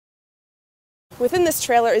Within this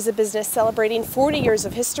trailer is a business celebrating 40 years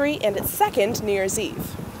of history and its second New Year's Eve.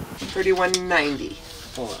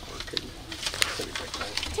 $31.90. Hold on,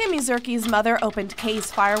 Tammy Zerke's mother opened Kay's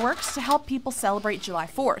Fireworks to help people celebrate July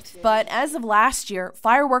 4th. But as of last year,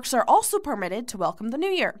 fireworks are also permitted to welcome the new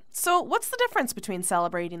year. So what's the difference between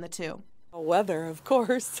celebrating the two? Weather, of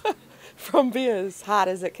course, from being as hot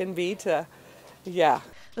as it can be to, yeah.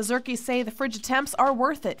 The Zerkes say the frigid temps are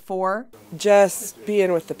worth it for just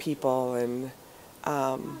being with the people and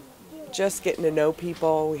just getting to know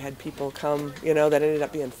people. We had people come, that ended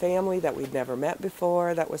up being family that we'd never met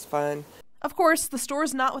before. That was fun. Of course, the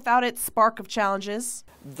store's not without its spark of challenges.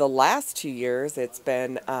 The last 2 years, it's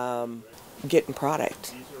been getting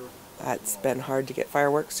product. It's been hard to get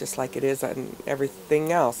fireworks, just like it is on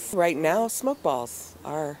everything else. Right now, smoke balls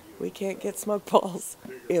we can't get smoke balls.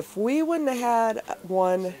 If we wouldn't have had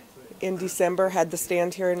one in December, had the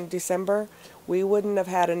stand here in December, we wouldn't have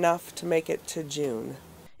had enough to make it to June.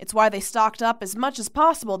 It's why they stocked up as much as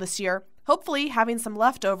possible this year, hopefully having some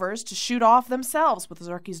leftovers to shoot off themselves with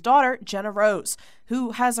Zerke's daughter, Jenna Rose,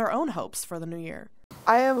 who has her own hopes for the new year.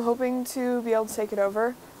 I am hoping to be able to take it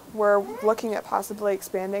over. We're looking at possibly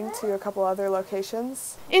expanding to a couple other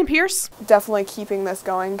locations. In Pierce. Definitely keeping this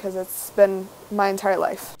going because it's been my entire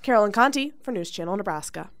life. Carolyn Conti for News Channel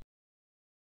Nebraska.